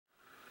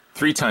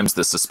3 times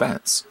the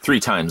suspense,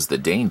 3 times the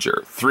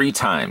danger, 3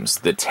 times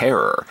the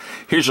terror.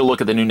 Here's your look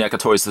at the new NECA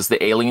toys. This is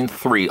the Alien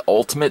 3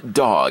 Ultimate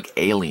Dog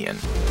Alien.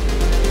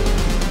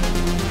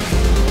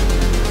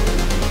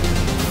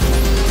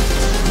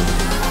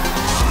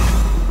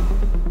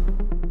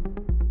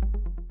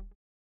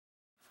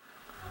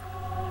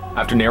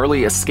 After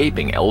narrowly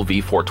escaping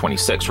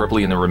LV-426,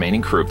 Ripley and the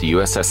remaining crew of the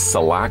USS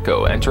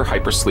Sulaco enter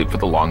hypersleep for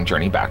the long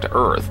journey back to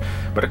Earth,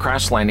 but a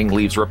crash landing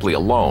leaves Ripley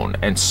alone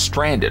and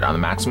stranded on the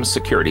maximum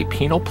security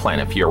penal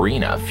planet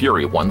Fiorina,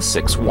 Fury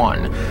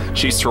 161.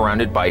 She's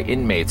surrounded by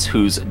inmates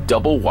whose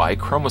double Y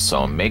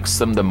chromosome makes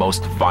them the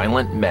most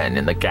violent men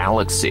in the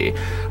galaxy,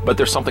 but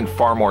there's something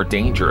far more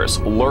dangerous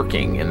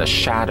lurking in the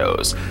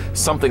shadows,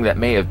 something that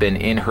may have been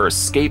in her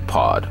escape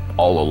pod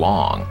all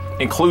along.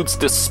 Includes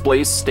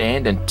display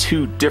stand and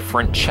 2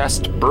 different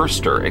chest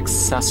burster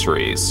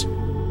accessories.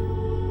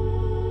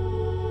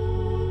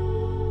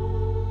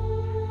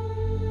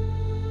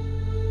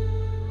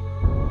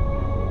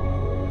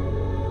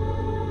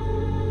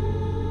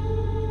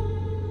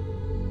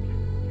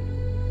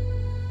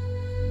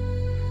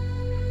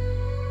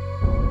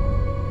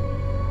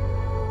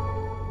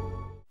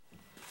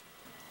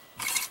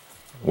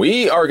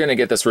 We are going to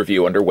get this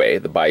review underway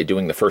by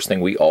doing the first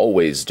thing we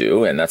always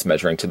do, and that's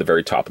measuring to the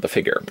very top of the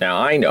figure. Now,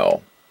 I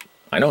know,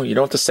 you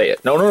don't have to say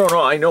it. No,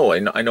 I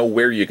know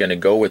where you're going to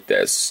go with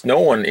this. No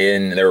one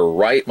in their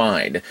right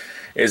mind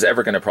is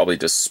ever going to probably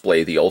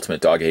display the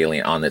Ultimate Dog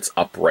Alien on its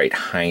upright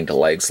hind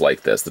legs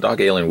like this. The Dog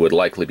Alien would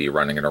likely be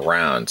running it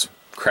around,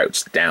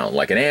 crouched down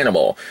like an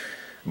animal.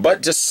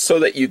 But just so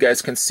that you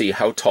guys can see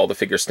how tall the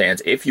figure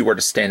stands, if you were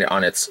to stand it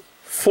on its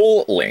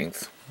full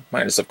length,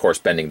 minus, of course,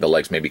 bending the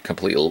legs maybe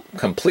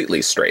completely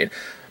straight.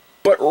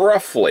 But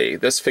roughly,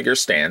 this figure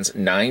stands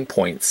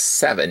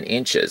 9.7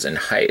 inches in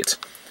height.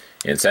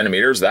 In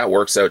centimeters, that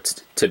works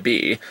out to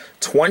be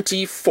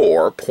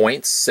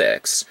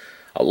 24.6,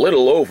 a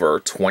little over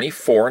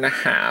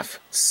 24.5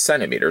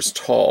 centimeters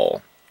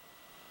tall.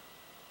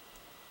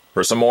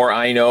 For some more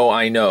I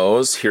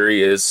knows, here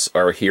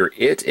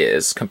it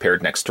is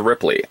compared next to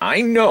Ripley.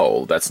 I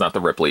know that's not the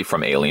Ripley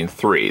from Alien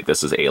 3.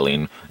 This is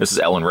Ellen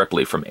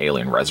Ripley from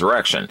Alien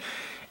Resurrection.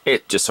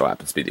 It just so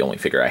happens to be the only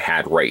figure I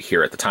had right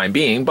here at the time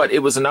being, but it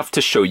was enough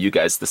to show you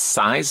guys the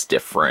size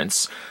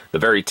difference, the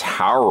very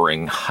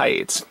towering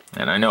height.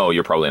 And I know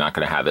you're probably not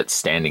going to have it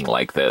standing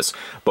like this,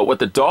 but what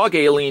the Dog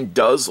Alien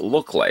does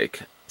look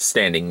like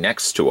standing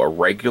next to a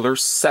regular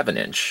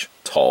 7-inch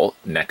tall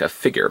NECA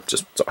figure.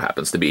 Just so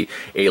happens to be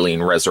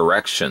Alien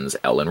Resurrection's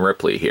Ellen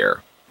Ripley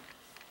here.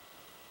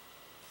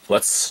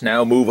 Let's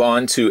now move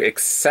on to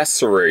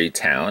Accessory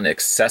Town.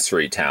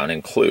 Accessory Town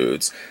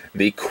includes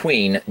the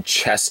Queen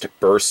Chest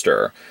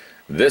Burster.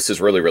 This is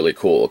really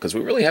cool because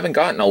we really haven't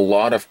gotten a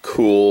lot of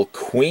cool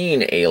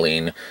Queen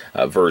Alien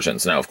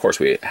versions. Now, of course,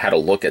 we had a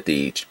look at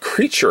the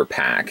Creature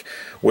Pack,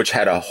 which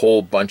had a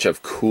whole bunch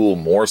of cool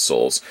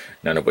morsels,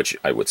 none of which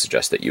I would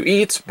suggest that you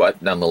eat,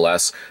 but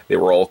nonetheless, they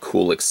were all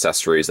cool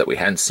accessories that we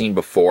hadn't seen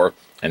before,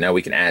 and now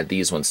we can add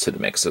these ones to the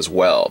mix as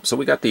well. So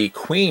we got the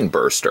Queen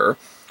Burster.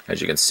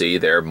 As you can see,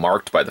 they're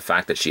marked by the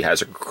fact that she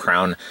has a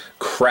crown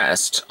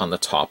crest on the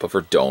top of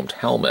her domed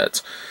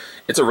helmet.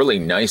 It's a really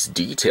nice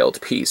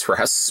detailed piece for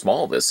how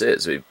small this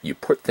is. If you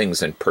put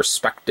things in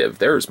perspective,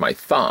 there's my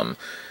thumb.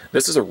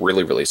 This is a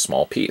really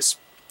small piece.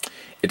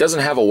 It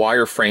doesn't have a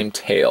wireframe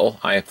tail.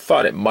 I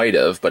thought it might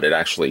have, but it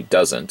actually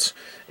doesn't.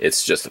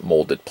 It's just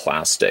molded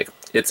plastic.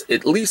 It's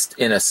at least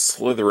in a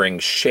slithering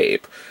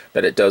shape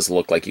that it does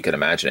look like you can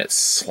imagine it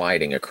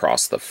sliding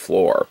across the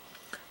floor.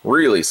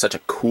 Really such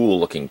a cool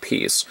looking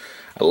piece.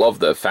 I love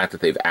the fact that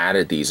they've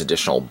added these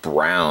additional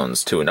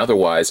browns to an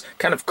otherwise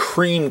kind of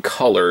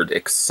cream-colored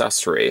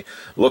accessory.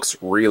 Looks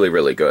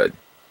really good.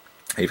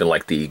 I even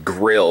like the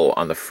grill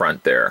on the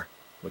front there.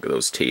 Look at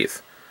those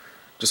teeth.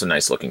 Just a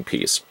nice-looking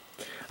piece.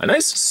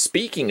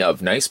 Speaking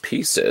of nice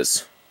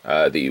pieces,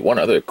 the one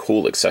other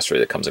cool accessory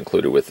that comes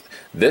included with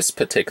this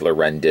particular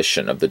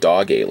rendition of the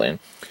Dog Alien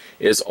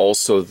is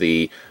also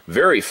the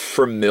very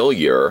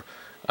familiar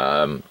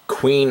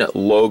Queen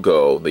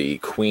logo, the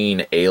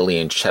Queen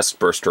Alien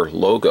Chestburster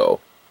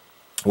logo,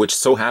 which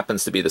so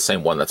happens to be the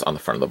same one that's on the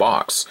front of the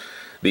box.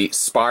 The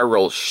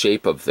spiral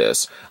shape of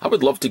this, I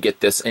would love to get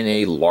this in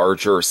a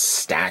larger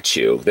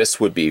statue. This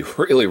would be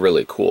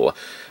really cool,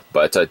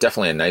 but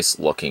definitely a nice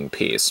looking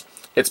piece.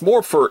 It's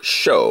more for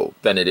show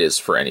than it is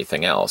for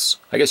anything else.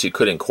 I guess you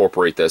could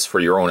incorporate this for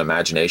your own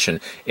imagination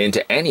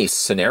into any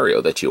scenario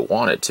that you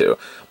wanted to,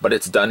 but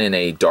it's done in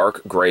a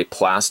dark gray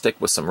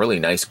plastic with some really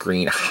nice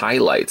green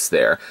highlights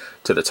there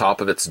to the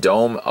top of its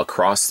dome,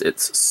 across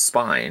its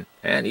spine,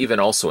 and even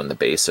also in the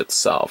base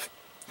itself.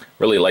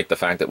 Really like the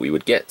fact that we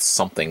would get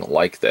something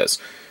like this.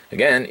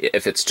 Again,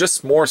 if it's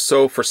just more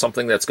so for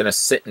something that's going to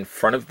sit in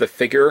front of the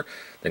figure,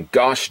 then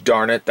gosh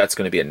darn it, that's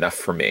going to be enough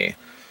for me.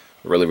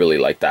 Really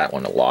like that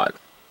one a lot.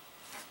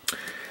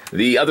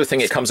 The other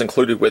thing it comes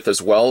included with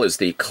as well is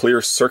the clear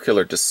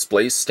circular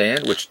display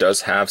stand, which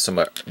does have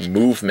some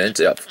movement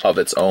of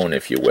its own,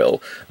 if you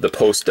will. The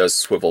post does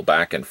swivel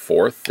back and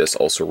forth. This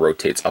also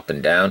rotates up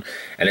and down,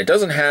 and it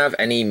doesn't have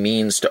any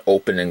means to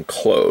open and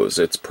close.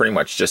 It's pretty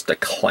much just a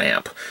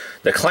clamp.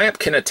 The clamp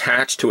can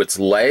attach to its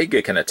leg.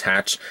 It can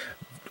attach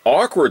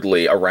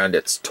awkwardly around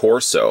its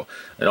torso.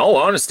 In all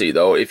honesty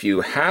though, if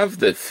you have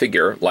the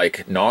figure,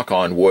 like knock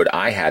on wood,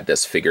 I had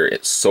this figure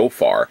so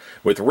far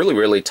with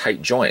really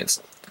tight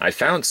joints, I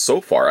found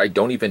so far I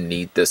don't even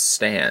need this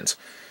stand.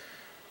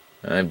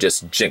 I've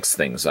just jinxed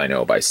things, I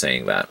know, by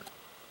saying that.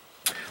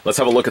 Let's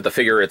have a look at the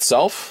figure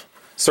itself.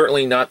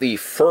 Certainly not the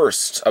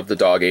first of the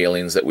dog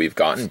aliens that we've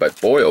gotten, but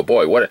boy oh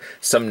boy, what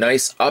some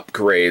nice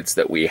upgrades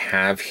that we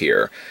have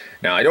here.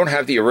 Now, I don't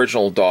have the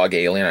original dog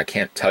alien. I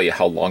can't tell you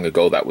how long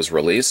ago that was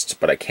released,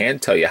 but I can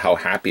tell you how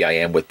happy I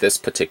am with this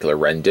particular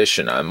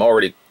rendition. I'm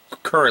already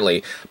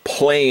currently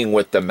playing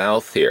with the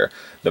mouth here.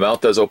 The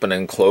mouth does open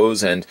and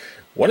close, and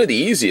one of the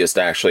easiest,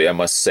 actually, I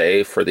must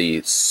say, for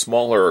the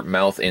smaller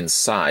mouth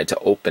inside to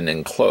open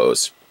and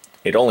close.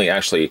 It only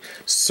actually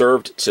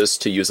served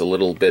just to use a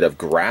little bit of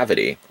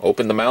gravity.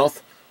 Opened the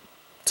mouth,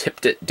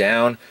 tipped it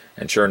down,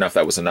 and sure enough,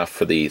 that was enough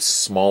for the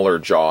smaller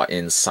jaw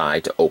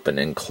inside to open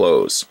and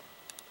close.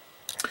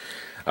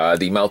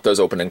 The mouth does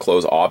open and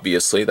close,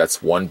 obviously.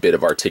 That's one bit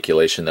of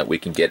articulation that we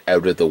can get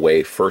out of the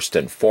way first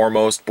and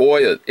foremost.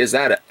 Boy, is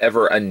that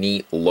ever a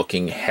neat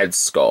looking head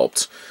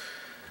sculpt.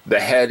 The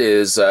head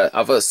is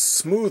of a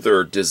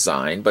smoother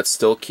design, but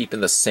still keeping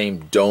the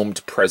same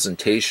domed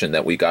presentation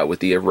that we got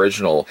with the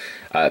original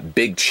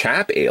big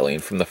chap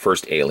alien from the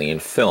first Alien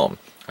film.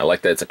 I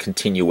like that it's a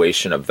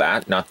continuation of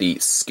that, not the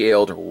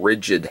scaled,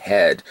 rigid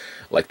head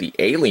like the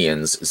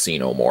Aliens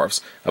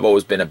xenomorphs. I've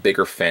always been a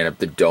bigger fan of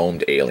the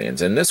domed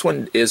aliens, and this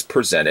one is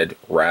presented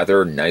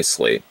rather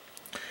nicely.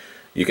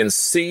 You can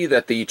see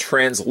that the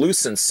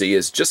translucency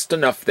is just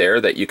enough there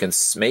that you can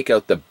make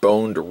out the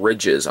boned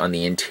ridges on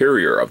the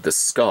interior of the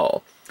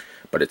skull.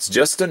 But it's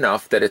just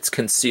enough that it's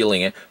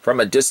concealing it. From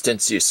a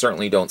distance, you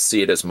certainly don't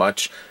see it as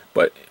much,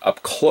 but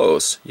up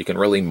close, you can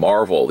really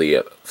marvel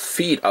the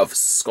feat of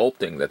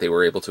sculpting that they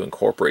were able to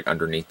incorporate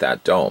underneath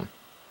that dome.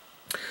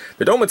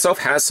 The dome itself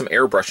has some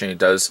airbrushing. It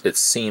does its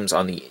seams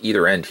on the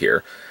either end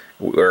here.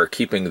 We're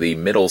keeping the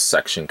middle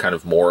section kind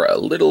of a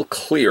little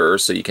clearer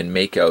so you can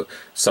make out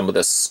some of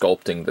the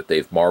sculpting that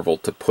they've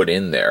marveled to put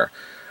in there.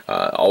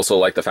 Also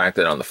like the fact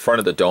that on the front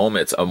of the dome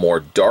it's a more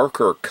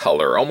darker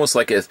color, almost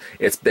like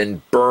it's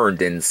been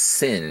burned and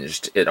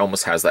singed. It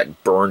almost has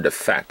that burned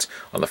effect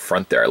on the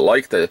front there. I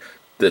like the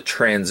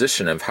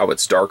transition of how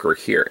it's darker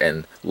here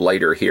and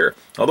lighter here.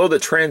 Although the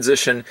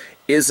transition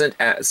isn't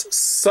as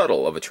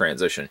subtle of a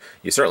transition.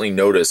 You certainly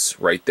notice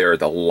right there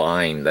the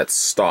line that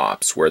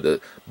stops where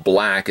the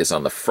black is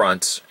on the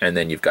front, and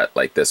then you've got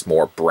like this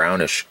more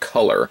brownish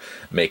color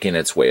making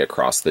its way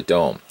across the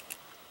dome.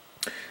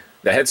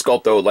 The head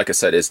sculpt, though, like I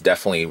said, is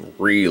definitely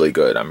really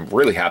good. I'm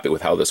really happy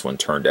with how this one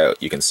turned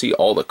out. You can see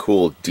all the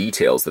cool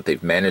details that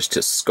they've managed to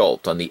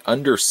sculpt on the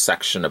under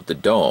section of the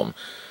dome.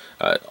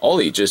 All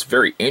the just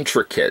very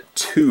intricate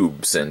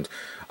tubes and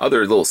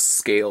other little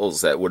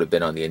scales that would have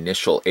been on the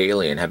initial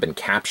alien have been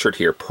captured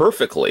here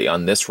perfectly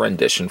on this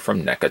rendition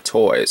from NECA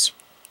Toys.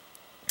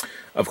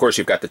 Of course,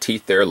 you've got the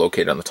teeth there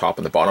located on the top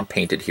and the bottom,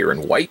 painted here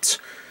in white.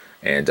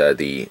 And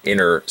the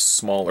inner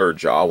smaller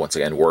jaw, once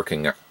again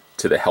working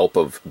to the help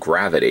of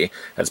gravity,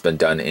 has been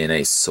done in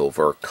a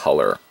silver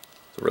color.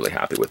 So really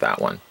happy with that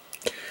one.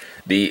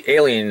 The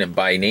alien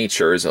by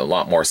nature is a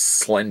lot more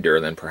slender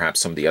than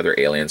perhaps some of the other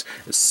aliens.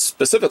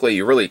 Specifically,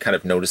 you really kind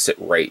of notice it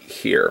right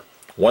here.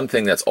 One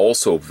thing that's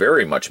also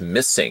very much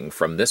missing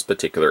from this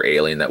particular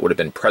alien that would have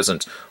been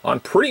present on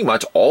pretty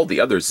much all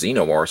the other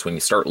xenomorphs when you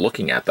start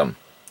looking at them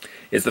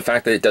is the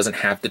fact that it doesn't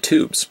have the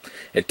tubes.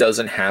 It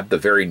doesn't have the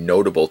very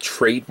notable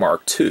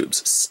trademark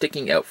tubes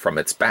sticking out from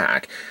its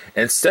back.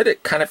 Instead,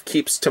 it kind of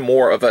keeps to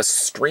more of a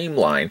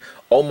streamline,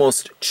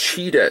 almost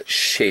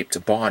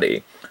cheetah-shaped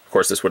body. Of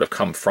course, this would have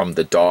come from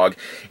the dog.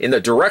 In the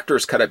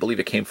director's cut, I believe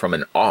it came from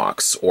an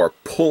ox or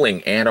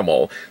pulling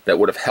animal that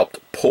would have helped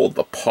pull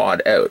the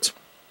pod out.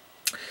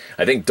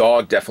 I think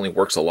dog definitely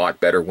works a lot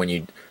better when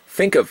you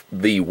think of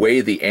the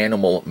way the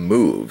animal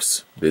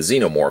moves. The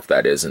xenomorph,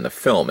 that is, in the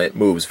film. It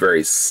moves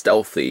very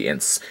stealthy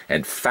and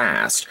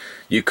fast.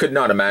 You could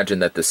not imagine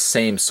that the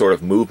same sort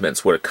of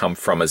movements would have come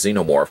from a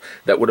xenomorph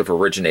that would have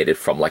originated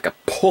from like a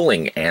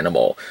pulling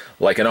animal,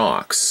 like an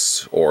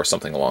ox or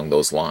something along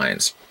those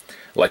lines.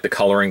 Like the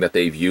coloring that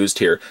they've used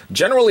here.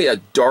 Generally a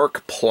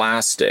dark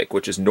plastic,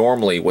 which is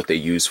normally what they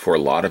use for a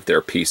lot of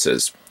their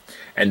pieces.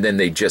 And then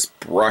they just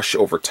brush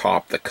over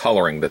top the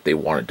coloring that they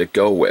wanted to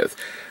go with.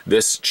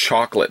 This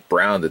chocolate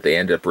brown that they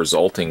ended up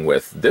resulting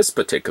with this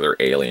particular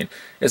alien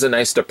is a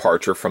nice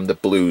departure from the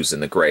blues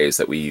and the grays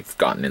that we've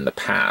gotten in the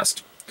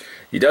past.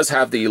 He does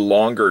have the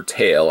longer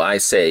tail. I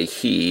say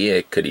he,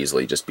 it could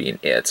easily just be an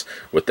it,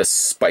 with the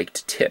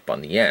spiked tip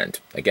on the end.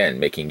 Again,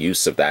 making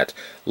use of that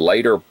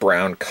lighter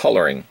brown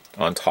coloring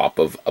on top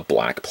of a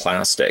black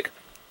plastic.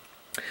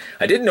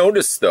 I did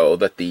notice, though,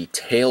 that the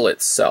tail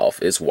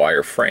itself is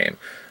wireframe.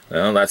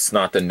 Well, that's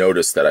not the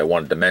notice that I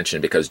wanted to mention,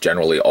 because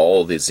generally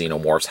all the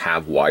xenomorphs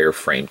have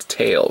wireframed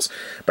tails.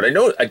 But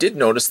I did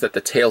notice that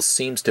the tail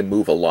seems to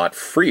move a lot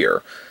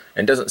freer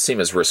and doesn't seem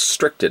as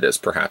restricted as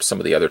perhaps some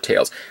of the other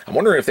tails. I'm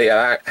wondering if they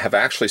have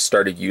actually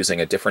started using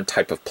a different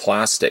type of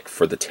plastic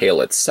for the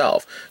tail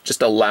itself,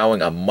 just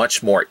allowing a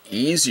much more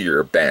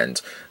easier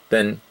bend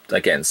than,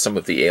 again, some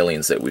of the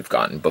aliens that we've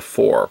gotten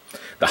before.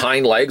 The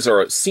hind legs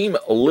seem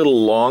a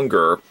little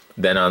longer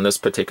than on this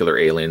particular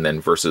alien than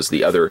versus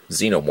the other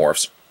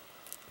xenomorphs.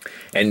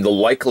 And the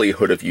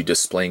likelihood of you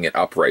displaying it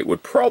upright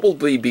would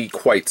probably be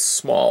quite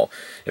small.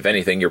 If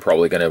anything, you're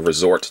probably going to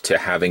resort to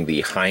having the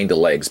hind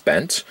legs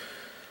bent,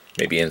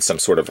 maybe in some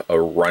sort of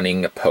a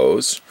running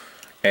pose.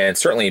 And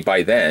certainly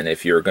by then,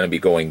 if you're going to be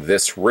going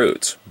this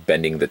route,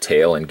 bending the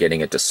tail and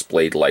getting it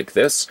displayed like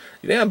this,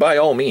 yeah, by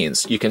all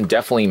means, you can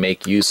definitely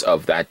make use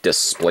of that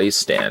display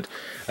stand.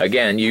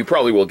 Again, you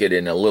probably will get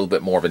in a little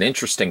bit more of an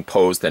interesting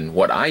pose than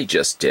what I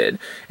just did.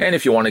 And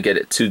if you want to get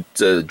it to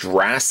the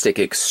drastic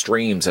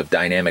extremes of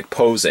dynamic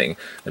posing,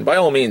 then by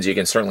all means, you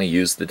can certainly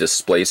use the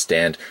display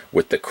stand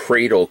with the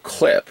cradle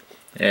clip.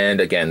 And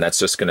again, that's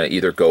just going to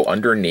either go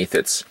underneath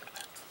its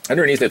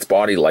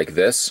body like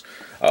this,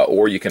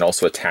 or you can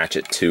also attach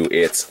it to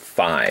its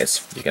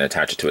thighs. You can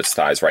attach it to its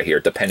thighs right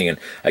here, depending on,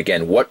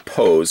 again, what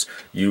pose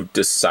you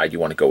decide you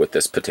want to go with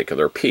this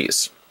particular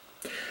piece.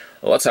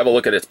 Well, let's have a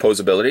look at its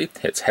posability.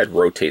 Its head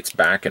rotates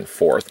back and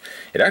forth.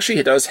 It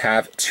actually does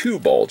have two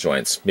ball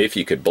joints, if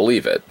you could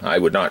believe it. I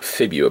would not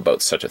fib you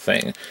about such a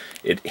thing.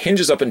 It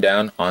hinges up and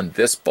down on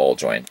this ball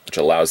joint, which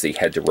allows the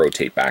head to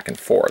rotate back and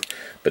forth.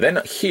 But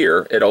then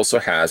here, it also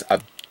has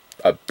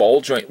a ball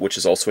joint which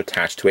is also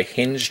attached to a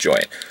hinge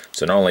joint.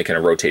 So not only can it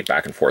rotate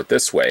back and forth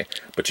this way,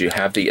 but you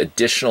have the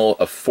additional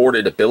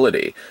afforded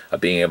ability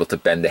of being able to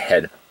bend the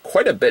head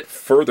quite a bit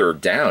further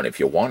down if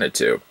you wanted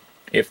to,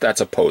 if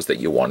that's a pose that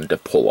you wanted to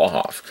pull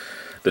off.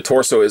 The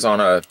torso is on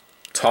a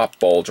top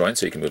ball joint,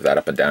 so you can move that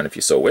up and down if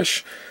you so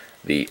wish.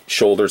 The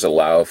shoulders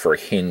allow for a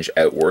hinge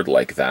outward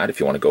like that if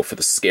you want to go for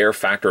the scare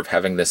factor of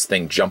having this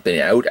thing jumping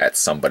out at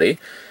somebody.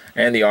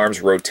 And the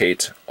arms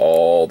rotate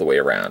all the way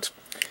around.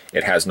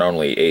 It has not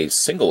only a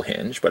single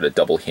hinge, but a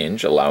double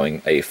hinge,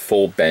 allowing a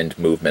full bend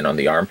movement on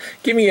the arm,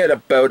 giving it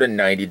about a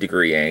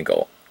 90-degree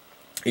angle.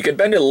 You can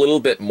bend it a little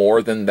bit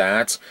more than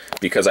that,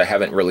 because I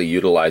haven't really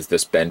utilized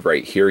this bend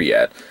right here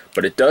yet,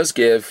 but it does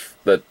give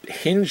the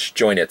hinge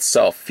joint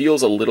itself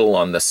feels a little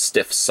on the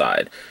stiff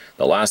side.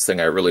 The last thing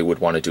I really would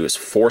want to do is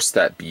force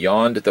that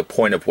beyond the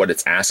point of what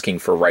it's asking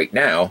for right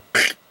now,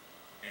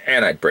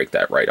 and I'd break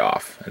that right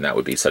off, and that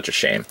would be such a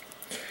shame.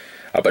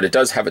 But it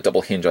does have a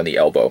double hinge on the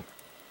elbow.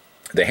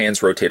 The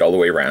hands rotate all the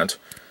way around.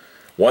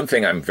 One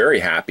thing I'm very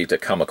happy to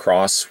come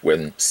across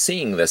when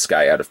seeing this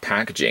guy out of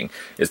packaging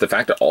is the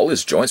fact that all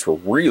his joints were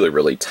really,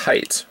 really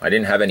tight. I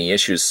didn't have any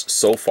issues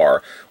so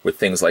far with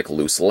things like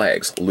loose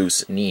legs,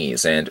 loose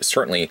knees, and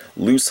certainly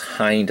loose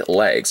hind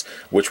legs,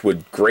 which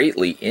would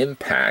greatly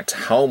impact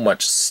how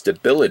much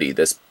stability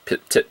this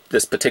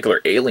particular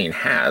alien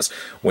has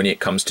when it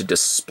comes to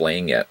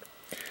displaying it.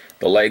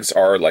 The legs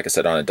are, like I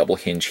said, on a double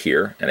hinge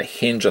here, and a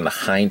hinge on the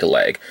hind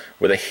leg,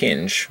 with a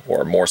hinge,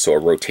 or more so a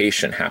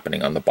rotation,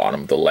 happening on the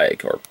bottom of the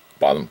leg, or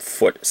bottom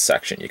foot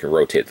section. You can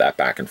rotate that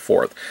back and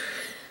forth.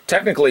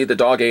 Technically, the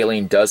dog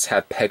alien does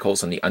have peg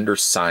holes on the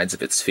undersides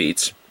of its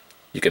feet.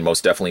 You can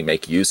most definitely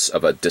make use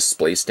of a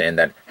display stand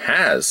that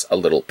has a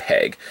little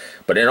peg.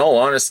 But in all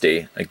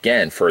honesty,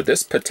 again, for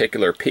this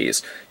particular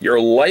piece,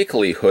 your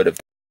likelihood of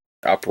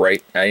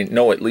upright, I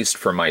know at least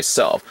for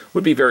myself,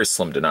 would be very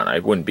slim to none. I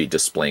wouldn't be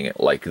displaying it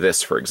like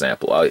this, for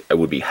example. I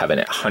would be having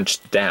it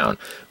hunched down,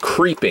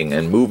 creeping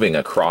and moving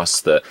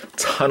across the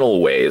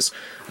tunnelways,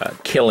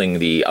 killing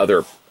the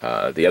other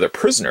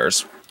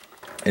prisoners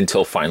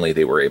until finally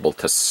they were able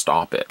to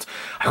stop it.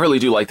 I really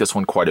do like this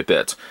one quite a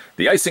bit.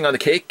 The icing on the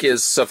cake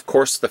is, of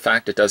course, the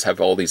fact it does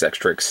have all these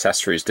extra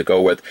accessories to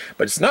go with,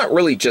 but it's not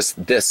really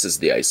just this is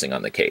the icing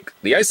on the cake.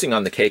 The icing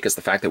on the cake is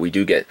the fact that we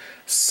do get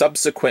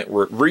subsequent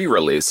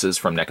re-releases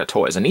from NECA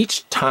Toys, and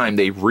each time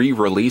they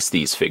re-release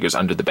these figures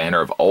under the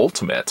banner of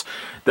Ultimate,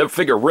 the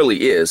figure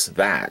really is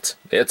that.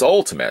 It's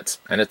Ultimate,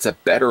 and it's a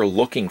better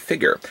looking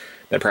figure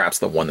than perhaps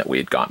the one that we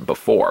had gotten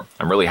before.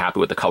 I'm really happy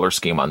with the color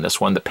scheme on this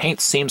one. The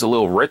paint seems a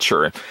little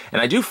richer, and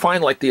I do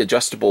find like the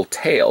adjustable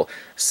tail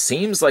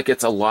seems like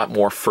it's a lot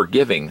more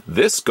forgiving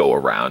this go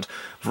around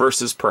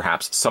versus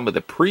perhaps some of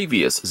the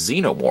previous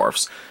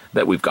xenomorphs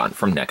that we've gotten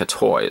from NECA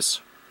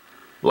Toys.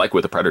 Like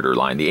with the Predator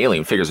line, the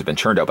alien figures have been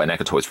churned out by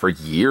NECA Toys for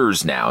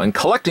years now, and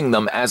collecting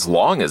them as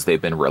long as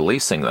they've been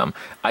releasing them,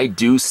 I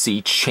do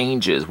see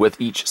changes with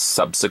each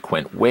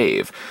subsequent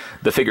wave.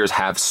 The figures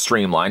have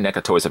streamlined.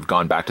 NECA Toys have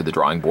gone back to the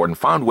drawing board and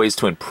found ways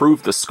to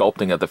improve the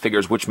sculpting of the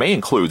figures, which may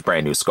include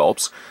brand new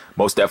sculpts.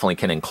 Most definitely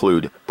can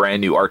include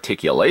brand new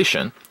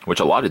articulation,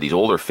 which a lot of these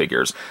older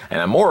figures, and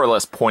I'm more or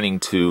less pointing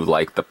to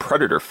like the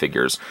Predator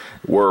figures,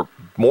 were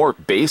more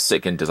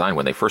basic in design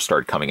when they first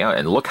started coming out,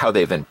 and look how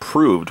they've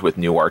improved with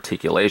new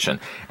articulation.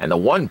 And the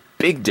one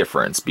big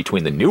difference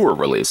between the newer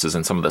releases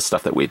and some of the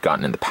stuff that we've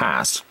gotten in the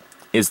past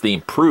is the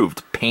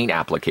improved paint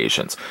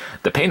applications.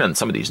 The paint on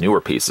some of these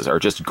newer pieces are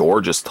just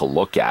gorgeous to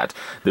look at.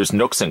 There's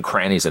nooks and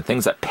crannies and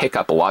things that pick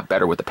up a lot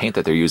better with the paint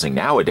that they're using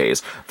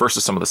nowadays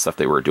versus some of the stuff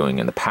they were doing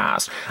in the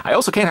past. I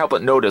also can't help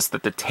but notice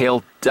that the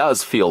tail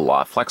does feel a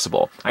lot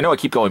flexible. I know I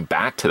keep going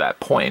back to that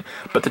point,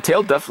 but the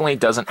tail definitely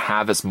doesn't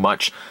have as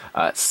much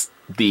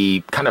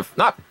the kind of,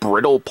 not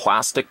brittle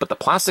plastic, but the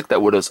plastic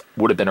that would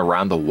have been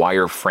around the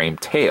wireframe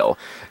tail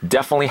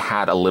definitely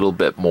had a little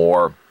bit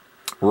more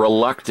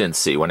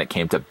reluctancy when it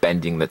came to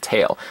bending the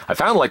tail. I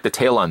found like the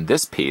tail on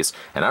this piece,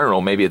 and I don't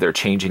know, maybe they're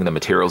changing the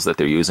materials that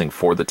they're using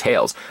for the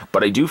tails,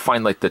 but I do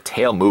find like the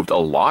tail moved a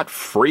lot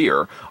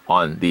freer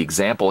on the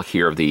example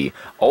here of the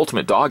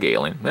Ultimate Dog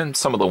Alien than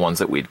some of the ones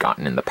that we'd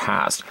gotten in the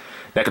past.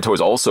 NECA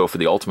Toys also, for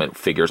the Ultimate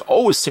figures,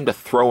 always seem to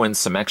throw in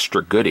some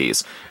extra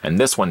goodies, and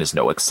this one is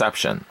no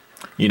exception.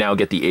 You now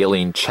get the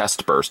Alien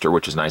Chest Burster,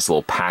 which is a nice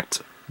little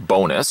packed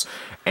bonus,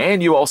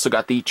 and you also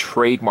got the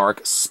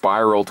trademark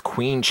spiraled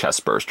Queen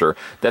Chest Burster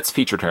that's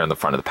featured here on the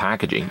front of the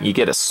packaging. You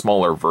get a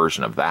smaller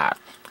version of that.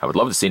 I would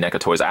love to see NECA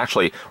Toys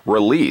actually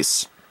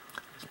release,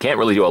 you can't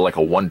really do it like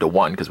a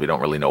 1-to-1 because we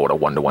don't really know what a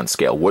 1-to-1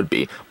 scale would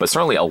be, but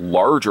certainly a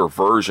larger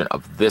version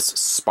of this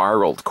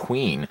spiraled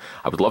Queen.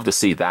 I would love to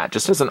see that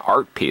just as an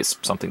art piece,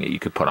 something that you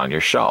could put on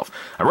your shelf.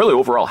 I'm really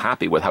overall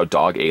happy with how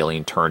Dog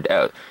Alien turned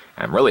out.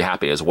 I'm really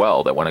happy as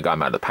well that when I got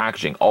them out of the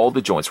packaging, all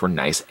the joints were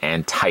nice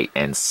and tight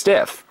and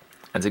stiff.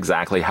 That's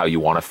exactly how you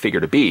want a figure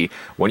to be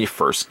when you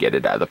first get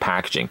it out of the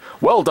packaging.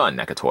 Well done,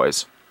 NECA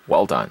Toys.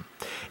 Well done.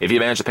 If you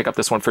managed to pick up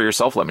this one for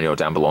yourself, let me know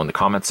down below in the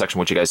comments section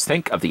what you guys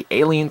think of the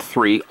Alien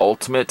 3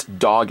 Ultimate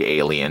Dog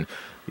Alien,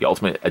 the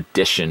Ultimate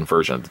Edition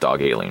version of the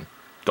Dog Alien.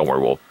 Don't worry,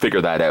 we'll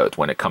figure that out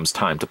when it comes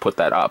time to put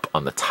that up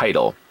on the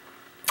title.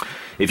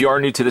 If you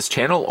are new to this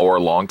channel or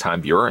a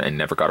long-time viewer and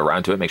never got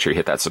around to it, make sure you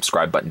hit that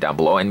subscribe button down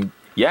below, and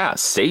yeah,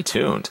 stay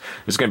tuned.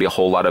 There's going to be a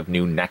whole lot of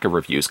new NECA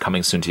reviews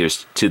coming soon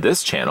to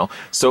this channel,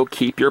 so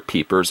keep your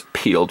peepers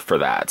peeled for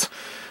that.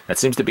 That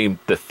seems to be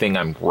the thing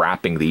I'm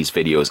wrapping these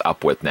videos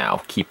up with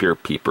now. Keep your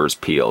peepers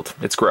peeled.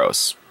 It's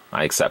gross.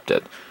 I accept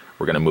it.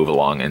 We're going to move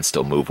along and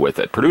still move with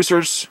it.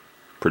 Producers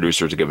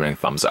are giving it a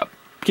thumbs up.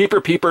 Keep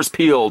your peepers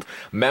peeled,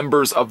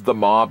 members of the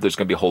mob. There's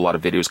going to be a whole lot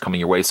of videos coming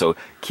your way, so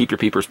keep your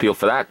peepers peeled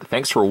for that.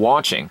 Thanks for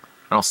watching, and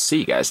I'll see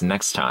you guys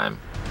next time.